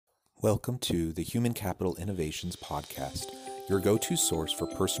Welcome to the Human Capital Innovations Podcast, your go-to source for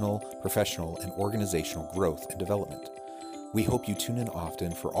personal, professional, and organizational growth and development. We hope you tune in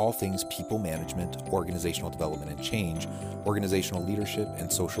often for all things people management, organizational development and change, organizational leadership,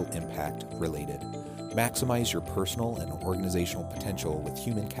 and social impact related. Maximize your personal and organizational potential with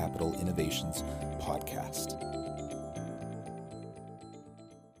Human Capital Innovations Podcast.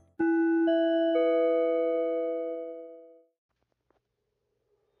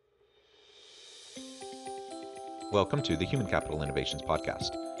 Welcome to the Human Capital Innovations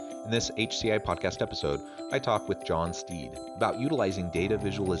Podcast. In this HCI podcast episode, I talk with John Steed about utilizing data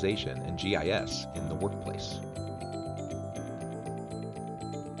visualization and GIS in the workplace.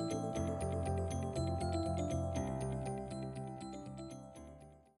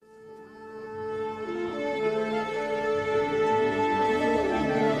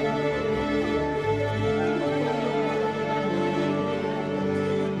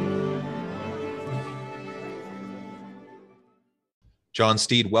 John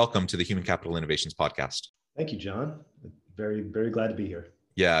Steed, welcome to the Human Capital Innovations Podcast. Thank you, John. Very, very glad to be here.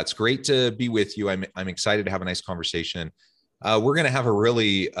 Yeah, it's great to be with you. I'm excited to have a nice conversation. We're going to have a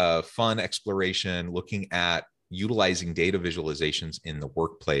really fun exploration looking at utilizing data visualizations in the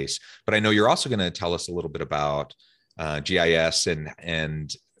workplace. But I know you're also going to tell us a little bit about GIS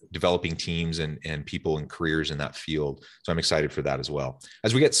and developing teams and people and careers in that field. So I'm excited for that as well.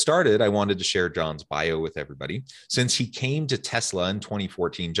 As we get started, I wanted to share John's bio with everybody. Since he came to Tesla in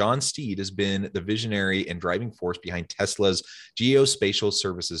 2014, John Steed has been the visionary and driving force behind Tesla's Geospatial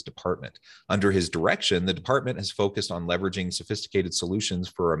Services Department. Under his direction, the department has focused on leveraging sophisticated solutions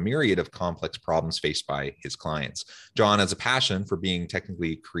for a myriad of complex problems faced by his clients. John has a passion for being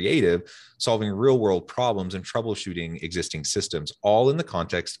technically creative, solving real-world problems and troubleshooting existing systems, all in the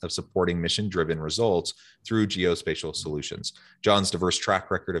context of supporting mission-driven results through geospatial solutions. John's diverse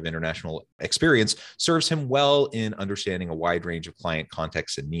track record of international experience serves him well in understanding a wide range of client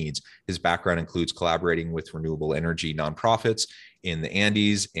contexts and needs. His background includes collaborating with renewable energy nonprofits in the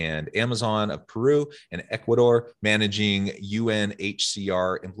Andes and Amazon of Peru and Ecuador, managing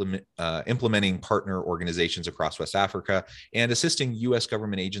UNHCR implementing partner organizations across West Africa, and assisting U.S.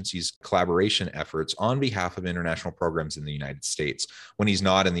 government agencies' collaboration efforts on behalf of international programs in the United States. When he's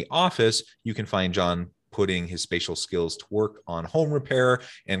not in the office, you can find John putting his spatial skills to work on home repair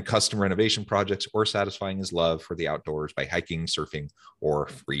and custom renovation projects, or satisfying his love for the outdoors by hiking, surfing, or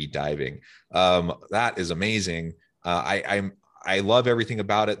free diving. That is amazing. I love everything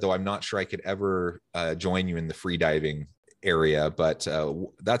about it, though I'm not sure I could ever join you in the free diving area, but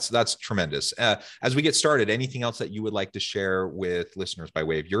that's tremendous. As we get started, anything else that you would like to share with listeners by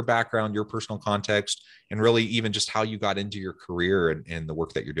way of your background, your personal context, and really even just how you got into your career and the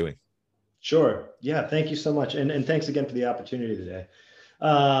work that you're doing? Sure. Yeah. Thank you so much. And thanks again for the opportunity today.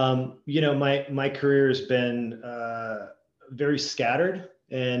 My career has been very scattered,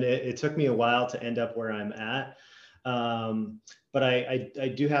 and it took me a while to end up where I'm at. But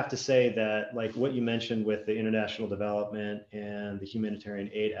I do have to say that, like what you mentioned with the international development and the humanitarian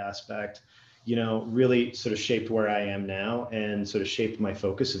aid aspect, really sort of shaped where I am now and sort of shaped my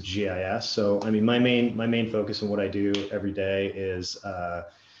focus of GIS. So, I mean, my main focus and what I do every day is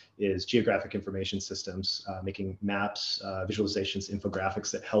geographic information systems, making maps, visualizations,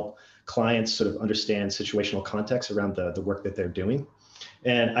 infographics that help clients sort of understand situational context around the work that they're doing.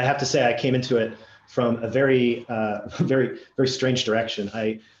 And I have to say, I came into it from a very, very strange direction.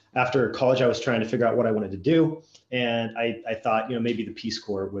 After college, I was trying to figure out what I wanted to do. And I thought, maybe the Peace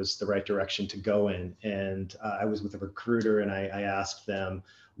Corps was the right direction to go in. And I was with a recruiter, and I asked them,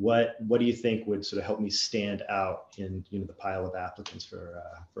 what do you think would sort of help me stand out in the pile of applicants for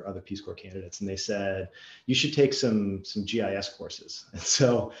other Peace Corps candidates? And they said, you should take some GIS courses. And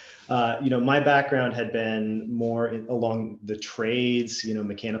so, my background had been more along the trades,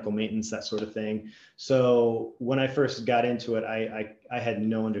 mechanical maintenance, that sort of thing. So when I first got into it, I had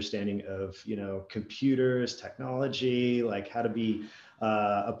no understanding of computers, technology, like how to be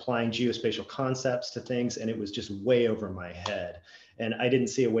applying geospatial concepts to things, and it was just way over my head. And I didn't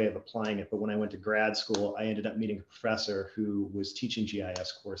see a way of applying it. But when I went to grad school, I ended up meeting a professor who was teaching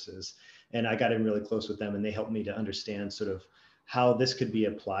GIS courses. And I got in really close with them, and they helped me to understand sort of how this could be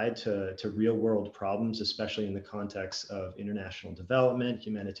applied to real world problems, especially in the context of international development,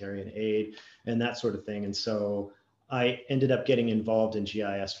 humanitarian aid, and that sort of thing. And so I ended up getting involved in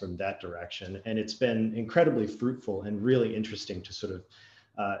GIS from that direction. And it's been incredibly fruitful and really interesting to sort of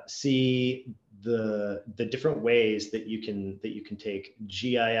see the different ways that you can take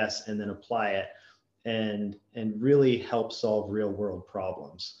GIS and then apply it and really help solve real world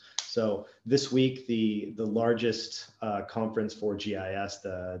problems. So this week, the largest conference for GIS,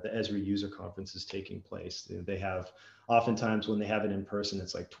 the Esri User Conference, is taking place. They have, oftentimes when they have it in person,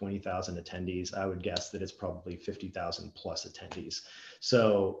 it's like 20,000 attendees. I would guess that it's probably 50,000 plus attendees.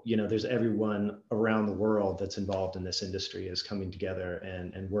 So, there's everyone around the world that's involved in this industry is coming together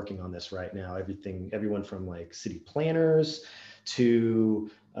and working on this right now. Everyone from like city planners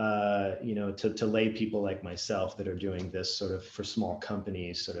to to lay people like myself that are doing this sort of for small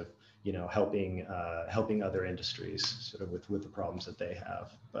companies, sort of, helping other industries sort of with the problems that they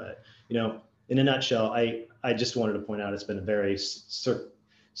have. But, in a nutshell, I just wanted to point out it's been a very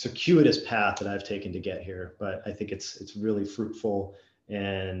circuitous path that I've taken to get here, but I think it's really fruitful,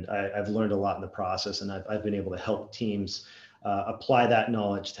 and I've learned a lot in the process, and I've been able to help teams apply that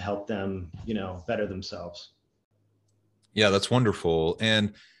knowledge to help them, better themselves. Yeah, that's wonderful.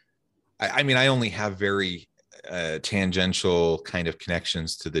 And I mean, I only have very tangential kind of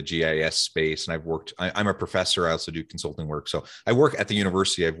connections to the GIS space. And I'm a professor. I also do consulting work. So I work at the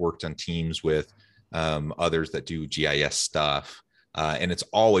university. I've worked on teams with others that do GIS stuff. And it's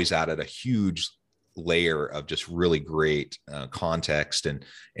always added a huge layer of just really great context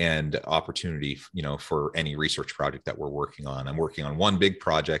and opportunity, for any research project that we're working on. I'm working on one big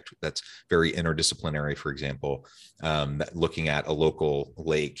project that's very interdisciplinary, for example, looking at a local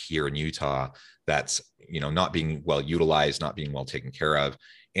lake here in Utah that's, not being well utilized, not being well taken care of.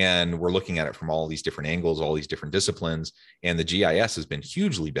 And we're looking at it from all these different angles, all these different disciplines. And the GIS has been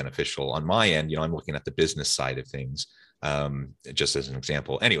hugely beneficial on my end. I'm looking at the business side of things, just as an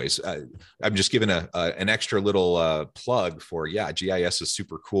example. Anyways, I'm just giving an extra little plug for, GIS is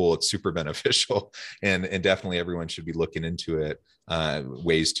super cool. It's super beneficial, and definitely everyone should be looking into it,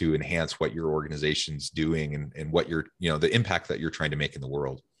 ways to enhance what your organization's doing and what you're, the impact that you're trying to make in the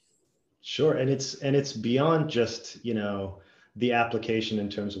world. Sure. And it's beyond just, the application in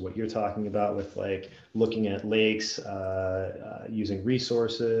terms of what you're talking about with like looking at lakes, using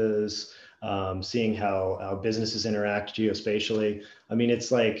resources, seeing how businesses interact geospatially. I mean,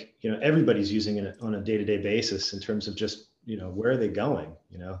 it's like, everybody's using it on a day-to-day basis in terms of just, where are they going?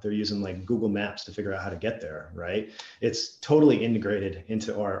 They're using like Google Maps to figure out how to get there, right? It's totally integrated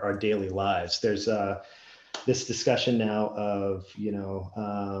into our daily lives. There's this discussion now of,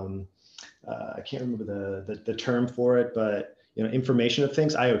 I can't remember the term for it, but information of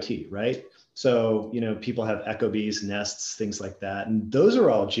things, IoT, right? So, people have Echo Bees, nests, things like that. And those are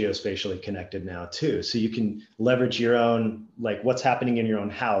all geospatially connected now too. So you can leverage your own, like what's happening in your own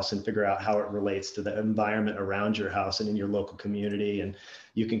house and figure out how it relates to the environment around your house and in your local community. And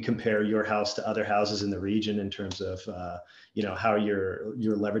you can compare your house to other houses in the region in terms of, how you're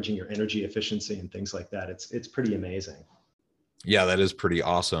leveraging your energy efficiency and things like that. It's pretty amazing. Yeah, that is pretty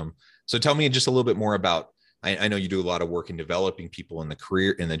awesome. So tell me just a little bit more about, I know you do a lot of work in developing people in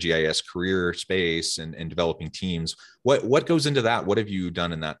the GIS career space and developing teams. What goes into that? What have you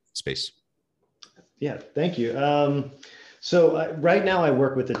done in that space? Yeah, thank you. So right now I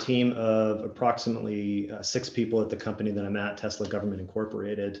work with a team of approximately 6 people at the company that I'm at, Tesla Government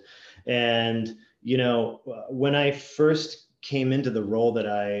Incorporated. And, when I first came into the role that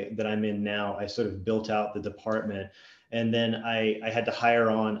I'm in now, I sort of built out the department. And then I had to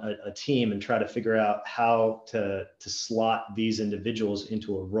hire on a team and try to figure out how to slot these individuals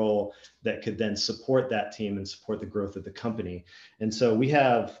into a role that could then support that team and support the growth of the company. And so we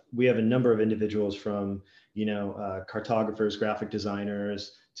have a number of individuals from, cartographers, graphic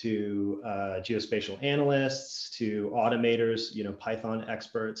designers, to geospatial analysts, to automators, Python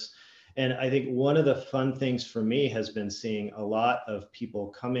experts. And I think one of the fun things for me has been seeing a lot of people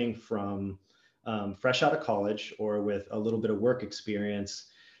coming from fresh out of college or with a little bit of work experience,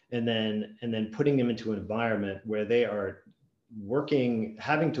 and then putting them into an environment where they are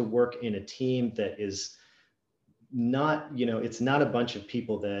having to work in a team that is not, it's not a bunch of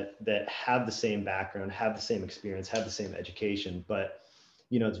people that have the same background, have the same experience, have the same education, but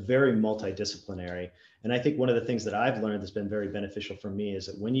it's very multidisciplinary. And I think one of the things that I've learned that's been very beneficial for me is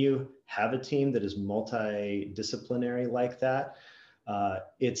that when you have a team that is multidisciplinary like that,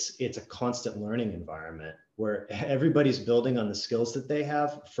 it's a constant learning environment where everybody's building on the skills that they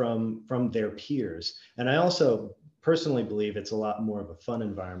have from their peers. And I also personally believe it's a lot more of a fun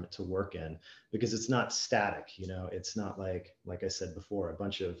environment to work in because it's not static. It's not like I said before, a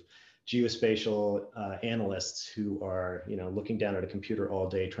bunch of geospatial analysts who are looking down at a computer all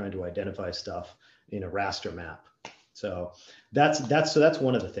day trying to identify stuff in a raster map. So that's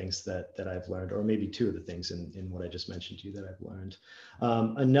one of the things that I've learned, or maybe 2 of the things in what I just mentioned to you that I've learned.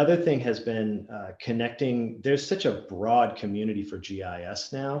 Another thing has been connecting. There's such a broad community for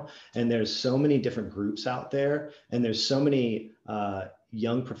GIS now, and there's so many different groups out there, and there's so many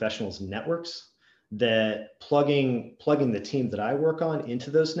young professionals networks, that plugging the team that I work on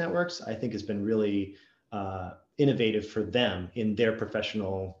into those networks, I think has been really innovative for them in their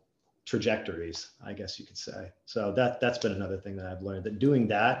professional trajectories, I guess you could say. So that's been another thing that I've learned, that doing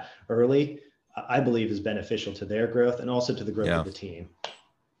that early, I believe, is beneficial to their growth and also to the growth of the team.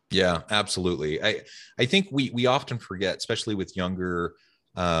 Yeah, absolutely. I think we often forget, especially with younger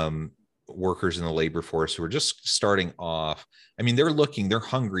workers in the labor force who are just starting off. I mean, they're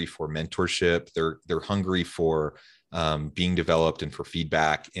hungry for mentorship. They're hungry for being developed and for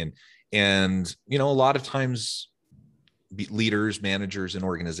feedback. And you know, a lot of times leaders, managers in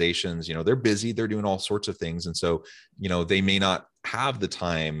organizations, you know, they're busy, they're doing all sorts of things. And so, you know, they may not have the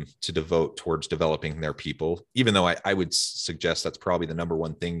time to devote towards developing their people, even though I would suggest that's probably the number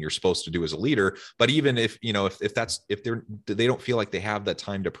one thing you're supposed to do as a leader. But even if, you know, if they don't feel like they have that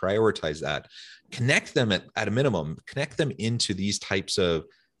time to prioritize that, connect them at a minimum, connect them into these types of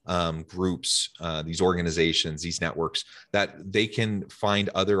groups, these organizations, these networks, that they can find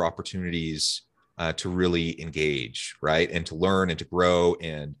other opportunities to really engage, right, and to learn and to grow,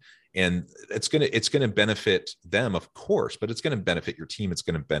 and it's gonna benefit them, of course, but it's gonna benefit your team. It's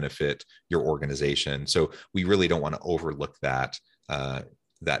gonna benefit your organization. So we really don't want to overlook that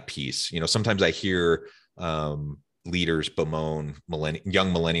piece. You know, sometimes I hear leaders bemoan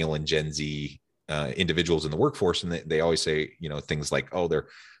young millennial and Gen Z individuals in the workforce, and they always say, you know, things like, oh,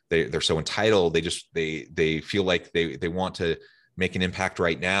 they're so entitled. They feel like they want to make an impact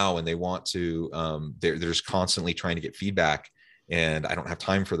right now, and they want to they're just constantly trying to get feedback, and I don't have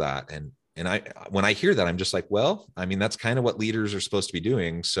time for that. And when I hear that, I'm just like, well, I mean, that's kind of what leaders are supposed to be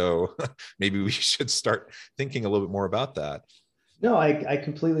doing. So maybe we should start thinking a little bit more about that. No, I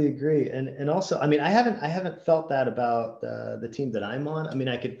completely agree. And also, I mean, I haven't felt that about the team that I'm on. I mean,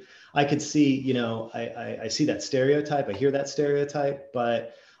 I could see, you know, I see that stereotype, I hear that stereotype,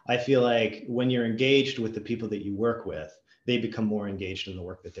 but I feel like when you're engaged with the people that you work with, they become more engaged in the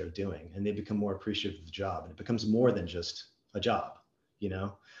work that they're doing, and they become more appreciative of the job, and it becomes more than just a job, you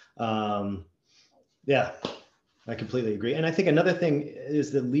know? Yeah, I completely agree. And I think another thing is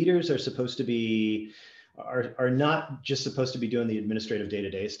that leaders are supposed to be, are not just supposed to be doing the administrative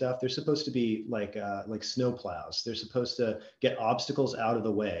day-to-day stuff. They're supposed to be like snow plows. They're supposed to get obstacles out of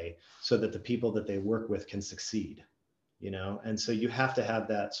the way so that the people that they work with can succeed, you know? And so you have to have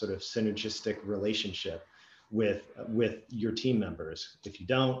that sort of synergistic relationship with your team members. If you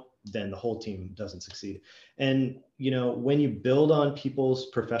don't, then the whole team doesn't succeed. And, you know, when you build on people's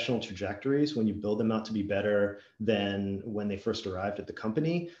professional trajectories, when you build them out to be better than when they first arrived at the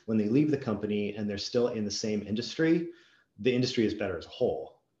company, when they leave the company and they're still in the same industry, the industry is better as a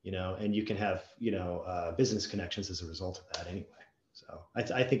whole, you know, and you can have, you know, business connections as a result of that anyway. So I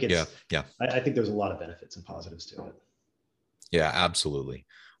think I think there's a lot of benefits and positives to it. Yeah, absolutely.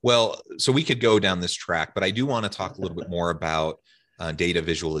 Well, so we could go down this track, but I do want to talk a little bit more about data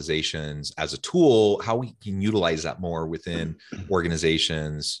visualizations as a tool, how we can utilize that more within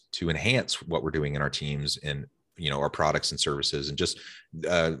organizations to enhance what we're doing in our teams and, you know, our products and services, and just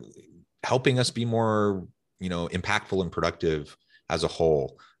helping us be more, you know, impactful and productive as a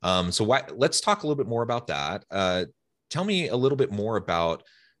whole. Let's talk a little bit more about that. Tell me a little bit more about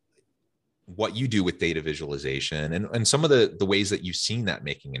what you do with data visualization and some of the ways that you've seen that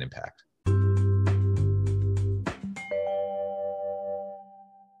making an impact.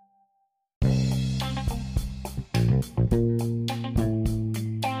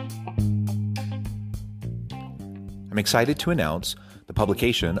 I'm excited to announce the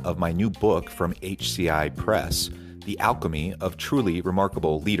publication of my new book from HCI Press, The Alchemy of Truly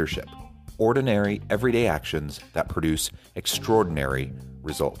Remarkable Leadership: Ordinary, Everyday Actions that Produce Extraordinary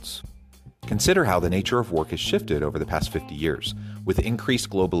Results. Consider how the nature of work has shifted over the past 50 years. With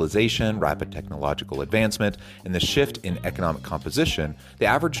increased globalization, rapid technological advancement, and the shift in economic composition, the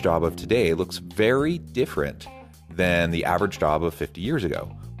average job of today looks very different than the average job of 50 years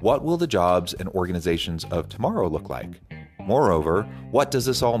ago. What will the jobs and organizations of tomorrow look like? Moreover, what does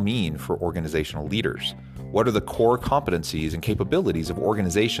this all mean for organizational leaders? What are the core competencies and capabilities of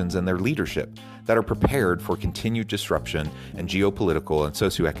organizations and their leadership that are prepared for continued disruption and geopolitical and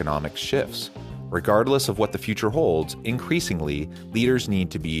socioeconomic shifts? Regardless of what the future holds, increasingly, leaders need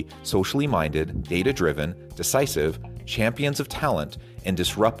to be socially minded, data-driven, decisive, champions of talent, and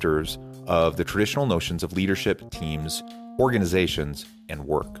disruptors of the traditional notions of leadership, teams, organizations, and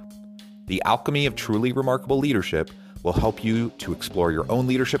work. The Alchemy of Truly Remarkable Leadership will help you to explore your own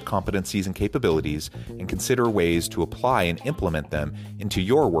leadership competencies and capabilities and consider ways to apply and implement them into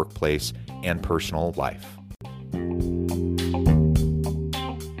your workplace and personal life.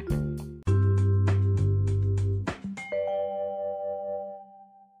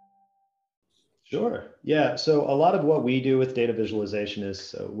 Yeah, so a lot of what we do with data visualization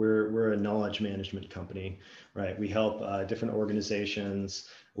is we're a knowledge management company, right? We help different organizations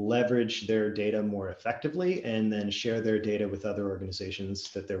leverage their data more effectively and then share their data with other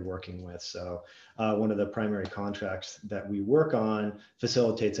organizations that they're working with. So one of the primary contracts that we work on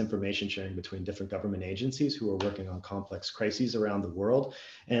facilitates information sharing between different government agencies who are working on complex crises around the world,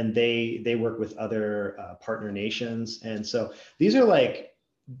 and they work with other partner nations. And so these are like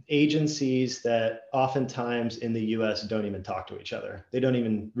agencies that oftentimes in the US don't even talk to each other. They don't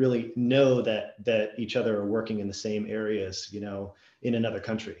even really know that each other are working in the same areas, in another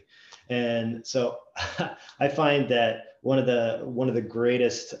country. And so I find that one of the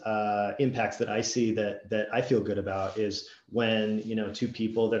greatest impacts that I see that I feel good about is when two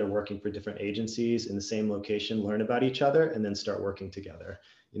people that are working for different agencies in the same location learn about each other and then start working together.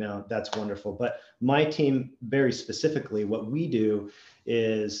 That's wonderful. But my team, very specifically, what we do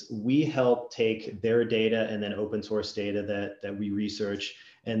is we help take their data and then open source data that we research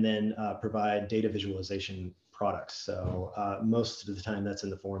and then provide data visualization products. So most of the time that's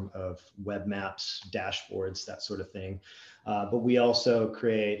in the form of web maps, dashboards, that sort of thing. But we also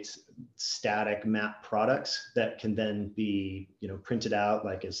create static map products that can then be printed out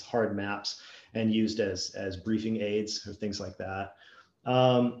like as hard maps and used as briefing aids or things like that.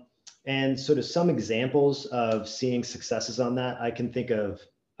 And sort of some examples of seeing successes on that, I can think of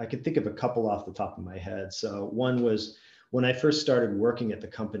a couple off the top of my head. So one was when I first started working at the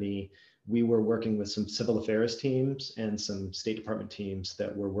company, we were working with some civil affairs teams and some State Department teams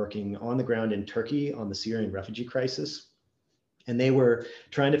that were working on the ground in Turkey on the Syrian refugee crisis. And they were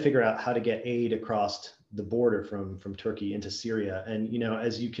trying to figure out how to get aid across the border from Turkey into Syria. And,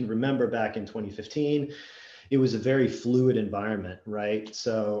 as you can remember back in 2015, it was a very fluid environment, right?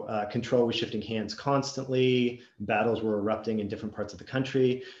 So control was shifting hands constantly, battles were erupting in different parts of the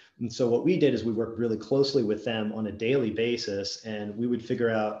country. And so what we did is we worked really closely with them on a daily basis, and we would figure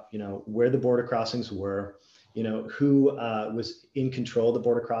out, where the border crossings were, who was in control of the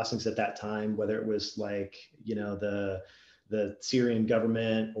border crossings at that time, whether it was like, the Syrian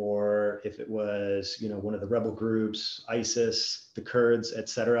government, or if it was, one of the rebel groups, ISIS, the Kurds, et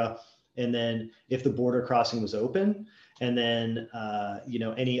cetera. And then if the border crossing was open, and then,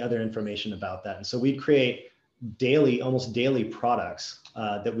 any other information about that. And so we'd create almost daily products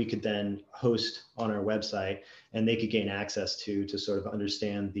that we could then host on our website, and they could gain access to sort of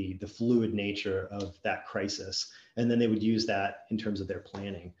understand the fluid nature of that crisis. And then they would use that in terms of their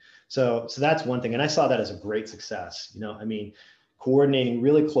planning. So that's one thing. And I saw that as a great success, coordinating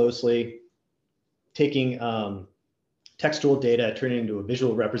really closely, taking, textual data, turning it into a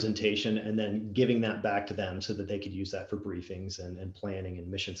visual representation, and then giving that back to them so that they could use that for briefings and planning and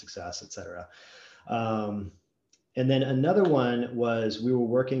mission success, et cetera. And then another one was we were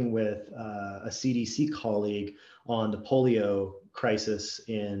working with a CDC colleague on the polio crisis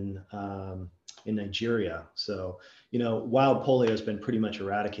in Nigeria. So, wild polio has been pretty much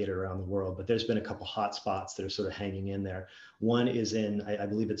eradicated around the world, but there's been a couple hot spots that are sort of hanging in there. One is in, I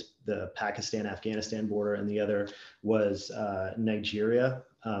believe it's the Pakistan-Afghanistan border, and the other was Nigeria,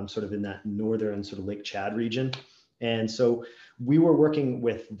 sort of in that northern sort of Lake Chad region. And so we were working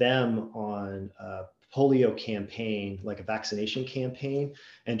with them on a polio campaign, like a vaccination campaign,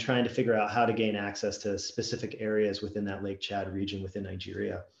 and trying to figure out how to gain access to specific areas within that Lake Chad region within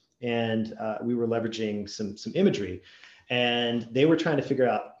Nigeria. And we were leveraging some imagery, and they were trying to figure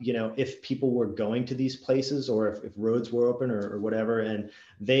out, if people were going to these places, or if roads were open or whatever. And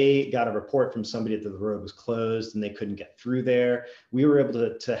they got a report from somebody that the road was closed and they couldn't get through there. We were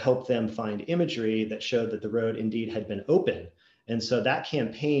able to help them find imagery that showed that the road indeed had been open. And so that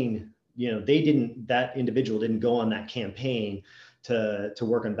campaign, that individual didn't go on that campaign to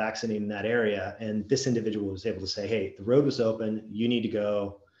work on vaccinating that area. And this individual was able to say, hey, the road was open, you need to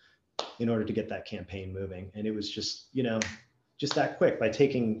go, in order to get that campaign moving. And it was just that quick, by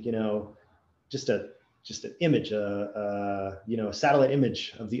taking, just an image, a satellite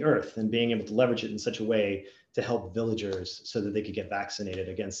image of the Earth, and being able to leverage it in such a way to help villagers so that they could get vaccinated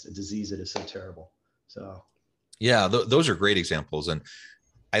against a disease that is so terrible. So, yeah, those are great examples. And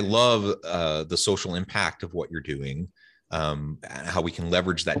I love the social impact of what you're doing, how we can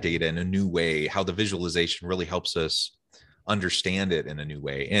leverage that data in a new way, how the visualization really helps us understand it in a new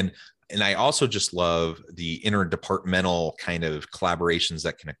way. And I also just love the interdepartmental kind of collaborations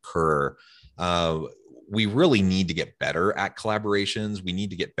that can occur. We really need to get better at collaborations. We need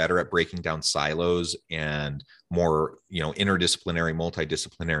to get better at breaking down silos and more, interdisciplinary,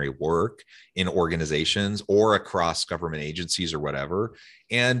 multidisciplinary work in organizations or across government agencies or whatever.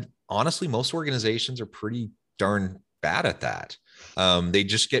 And honestly, most organizations are pretty darn bad at that. They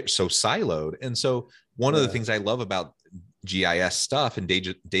just get so siloed. And so one of the things I love about GIS stuff and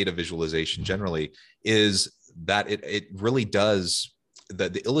data visualization generally is that it really does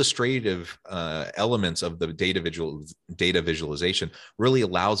the illustrative elements of the data visualization really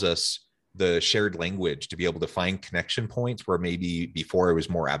allows us the shared language to be able to find connection points where maybe before it was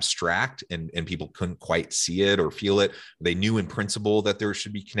more abstract and people couldn't quite see it or feel it. They knew in principle that there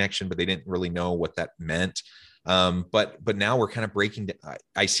should be connection, but they didn't really know what that meant. But now we're kind of breaking.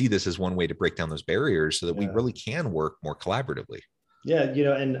 I see this as one way to break down those barriers so that we really can work more collaboratively. Yeah,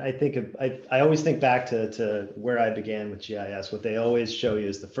 and I think I always think back to where I began with GIS. What they always show you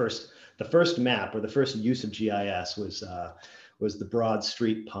is the first map or the first use of GIS was the Broad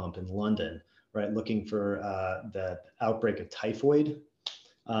Street pump in London, right? Looking for the outbreak of typhoid.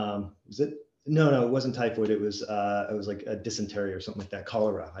 Was it? No, it wasn't typhoid. It was like a dysentery or something like that,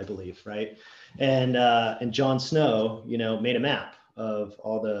 cholera, I believe, right? And John Snow, made a map of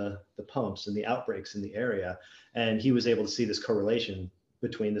all the pumps and the outbreaks in the area, and he was able to see this correlation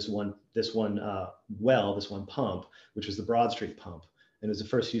between this one pump, which was the Broad Street pump. And it was the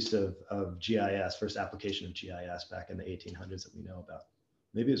first use of GIS, first application of GIS back in the 1800s that we know about.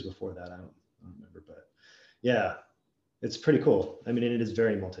 Maybe it was before that. I don't remember, but yeah, it's pretty cool. I mean, it is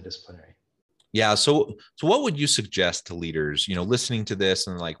very multidisciplinary. Yeah. So what would you suggest to leaders, listening to this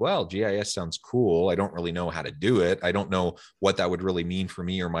and like, well, GIS sounds cool. I don't really know how to do it. I don't know what that would really mean for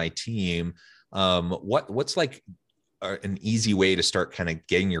me or my team. What's like an easy way to start kind of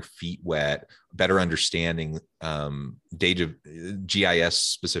getting your feet wet, better understanding data, GIS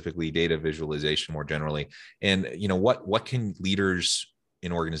specifically, data visualization more generally, and what can leaders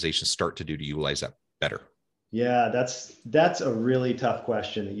in organizations start to do to utilize that better? Yeah, that's a really tough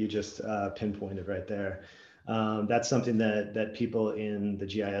question that you just pinpointed right there. That's something that people in the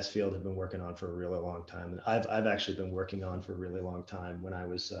GIS field have been working on for a really long time. And I've actually been working on for a really long time. When I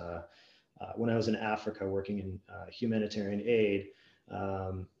was in Africa working in humanitarian aid,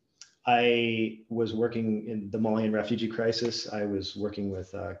 I was working in the Malian refugee crisis. I was working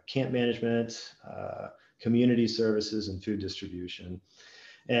with camp management, community services, and food distribution.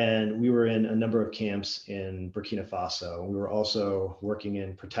 And we were in a number of camps in Burkina Faso. We were also working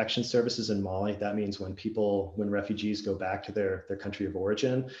in protection services in Mali. That means when refugees go back to their country of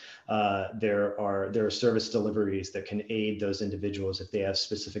origin, there are service deliveries that can aid those individuals if they have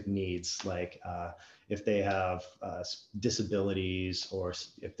specific needs, like if they have disabilities or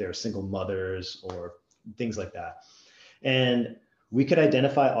if they're single mothers or things like that. And we could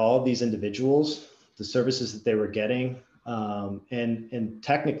identify all of these individuals, the services that they were getting, and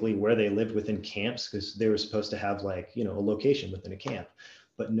technically where they lived within camps, because they were supposed to have a location within a camp,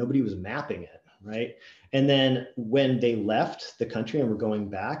 but nobody was mapping it, right? And then when they left the country and were going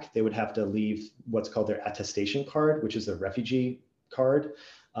back, they would have to leave what's called their attestation card, which is their refugee card,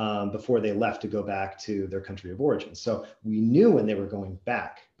 before they left to go back to their country of origin. So we knew when they were going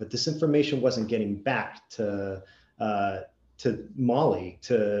back, but this information wasn't getting back to Mali,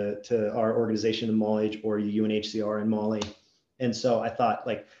 to our organization in Mali or UNHCR in Mali. And so I thought,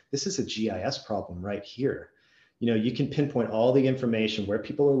 this is a GIS problem right here. You can pinpoint all the information, where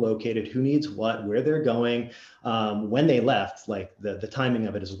people are located, who needs what, where they're going, when they left, like the timing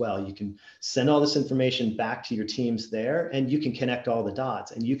of it as well. You can send all this information back to your teams there, and you can connect all the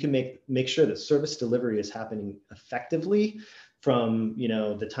dots, and you can make sure that service delivery is happening effectively from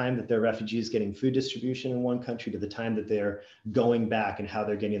the time that they're refugees getting food distribution in one country to the time that they're going back and how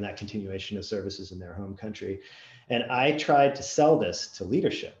they're getting that continuation of services in their home country. And I tried to sell this to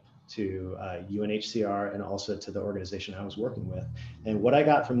leadership, to UNHCR, and also to the organization I was working with. And what I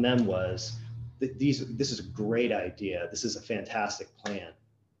got from them was, this is a great idea. This is a fantastic plan.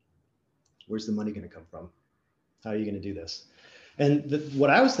 Where's the money going to come from? How are you going to do this? And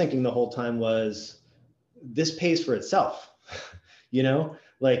what I was thinking the whole time was, this pays for itself.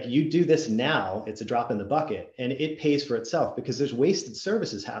 You do this now, it's a drop in the bucket, and it pays for itself because there's wasted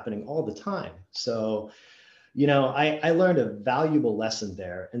services happening all the time. So, I learned a valuable lesson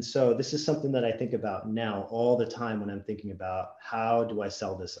there. And so this is something that I think about now all the time when I'm thinking about, how do I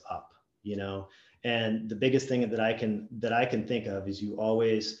sell this up, And the biggest thing that I can think of is, you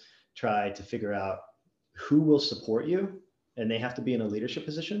always try to figure out who will support you, and they have to be in a leadership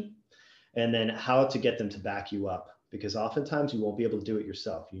position, and then how to get them to back you up, because oftentimes you won't be able to do it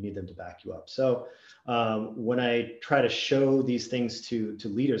yourself. You need them to back you up. So when I try to show these things to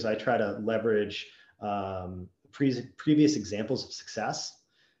leaders, I try to leverage previous examples of success,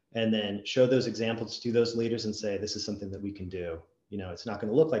 and then show those examples to those leaders and say, this is something that we can do. It's not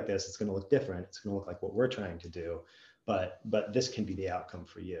going to look like this. It's going to look different. It's going to look like what we're trying to do, but this can be the outcome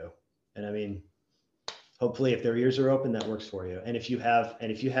for you. And I mean, hopefully if their ears are open, that works for you. And if you have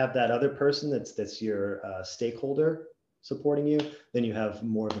that other person that's your stakeholder supporting you, then you have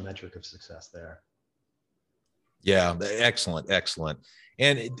more of a metric of success there. Yeah, excellent, excellent.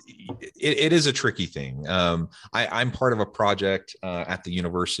 And it is a tricky thing. I'm part of a project at the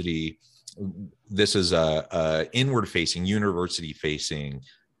university. This is a inward facing, university facing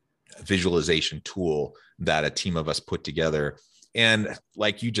visualization tool that a team of us put together. And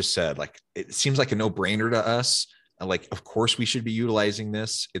like you just said, like, it seems like a no brainer to us. Like, of course we should be utilizing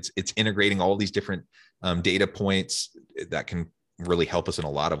this. It's integrating all these different data points that can really help us in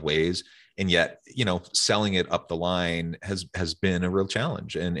a lot of ways. And yet, selling it up the line has been a real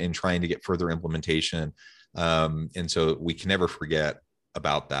challenge in trying to get further implementation. And so we can never forget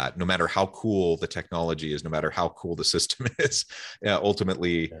about that. No matter how cool the technology is, no matter how cool the system is,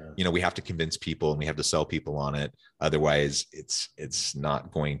 ultimately, we have to convince people and we have to sell people on it. Otherwise, it's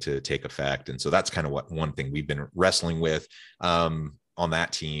not going to take effect. And so that's kind of one thing we've been wrestling with on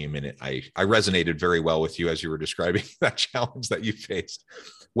that team. And I resonated very well with you as you were describing that challenge that you faced.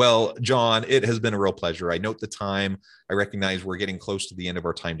 Well, John, it has been a real pleasure. I note the time. I recognize we're getting close to the end of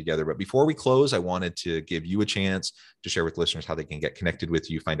our time together. But before we close, I wanted to give you a chance to share with listeners how they can get connected with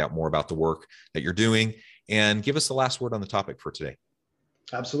you, find out more about the work that you're doing, and give us the last word on the topic for today.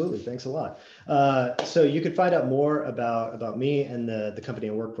 Absolutely. Thanks a lot. So you could find out more about me and the company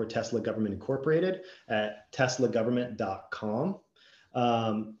I work for, Tesla Government Incorporated, at teslagovernment.com.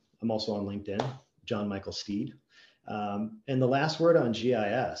 I'm also on LinkedIn, John Michael Steed. And the last word on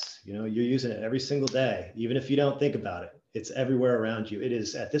GIS, you're using it every single day, even if you don't think about it. It's everywhere around you. It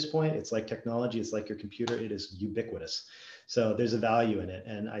is, at this point, it's like technology. It's like your computer. It is ubiquitous. So there's a value in it.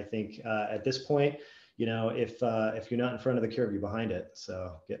 And I think at this point, if you're not in front of the curve, you're behind it.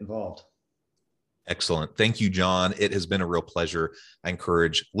 So get involved. Excellent. Thank you, John. It has been a real pleasure. I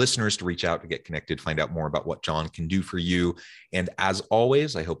encourage listeners to reach out to get connected, find out more about what John can do for you. And as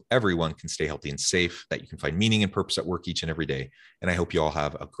always, I hope everyone can stay healthy and safe, that you can find meaning and purpose at work each and every day. And I hope you all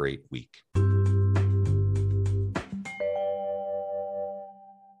have a great week.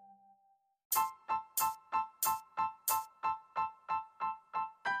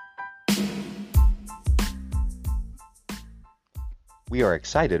 We are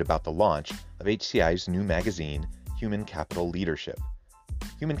excited about the launch of HCI's new magazine, Human Capital Leadership.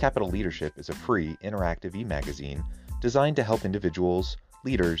 Human Capital Leadership is a free, interactive e-magazine designed to help individuals,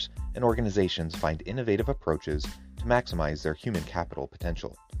 leaders, and organizations find innovative approaches to maximize their human capital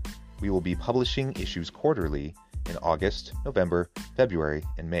potential. We will be publishing issues quarterly in August, November, February,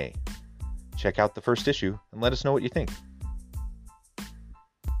 and May. Check out the first issue and let us know what you think.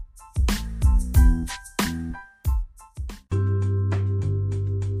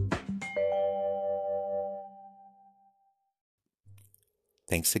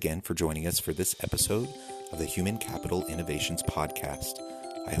 Thanks again for joining us for this episode of the Human Capital Innovations Podcast.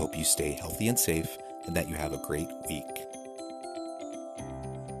 I hope you stay healthy and safe and that you have a great week.